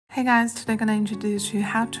Hey guys, today I'm gonna introduce you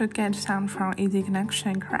how to get sound from Easy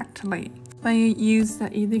Connection correctly. When you use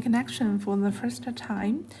the Easy Connection for the first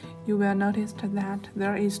time, you will notice that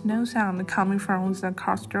there is no sound coming from the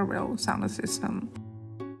car stereo sound system.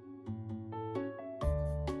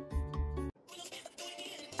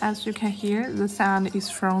 As you can hear, the sound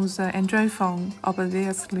is from the Android phone,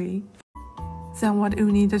 obviously. Then what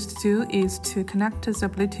you need to do is to connect the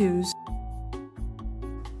Bluetooth.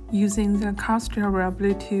 Using the car stereo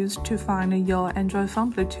Bluetooth to find your Android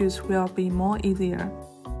phone Bluetooth will be more easier.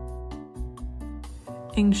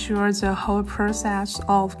 Ensure the whole process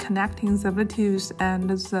of connecting the Bluetooth and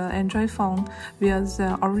the Android phone via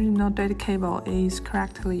the original data cable is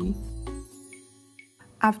correctly.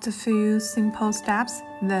 After a few simple steps,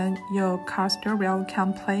 then your car stereo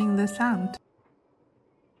can play the sound.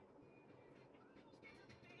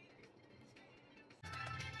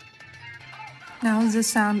 Now the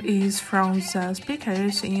sound is from the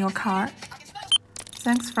speakers in your car.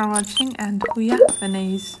 Thanks for watching and we are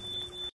Binize.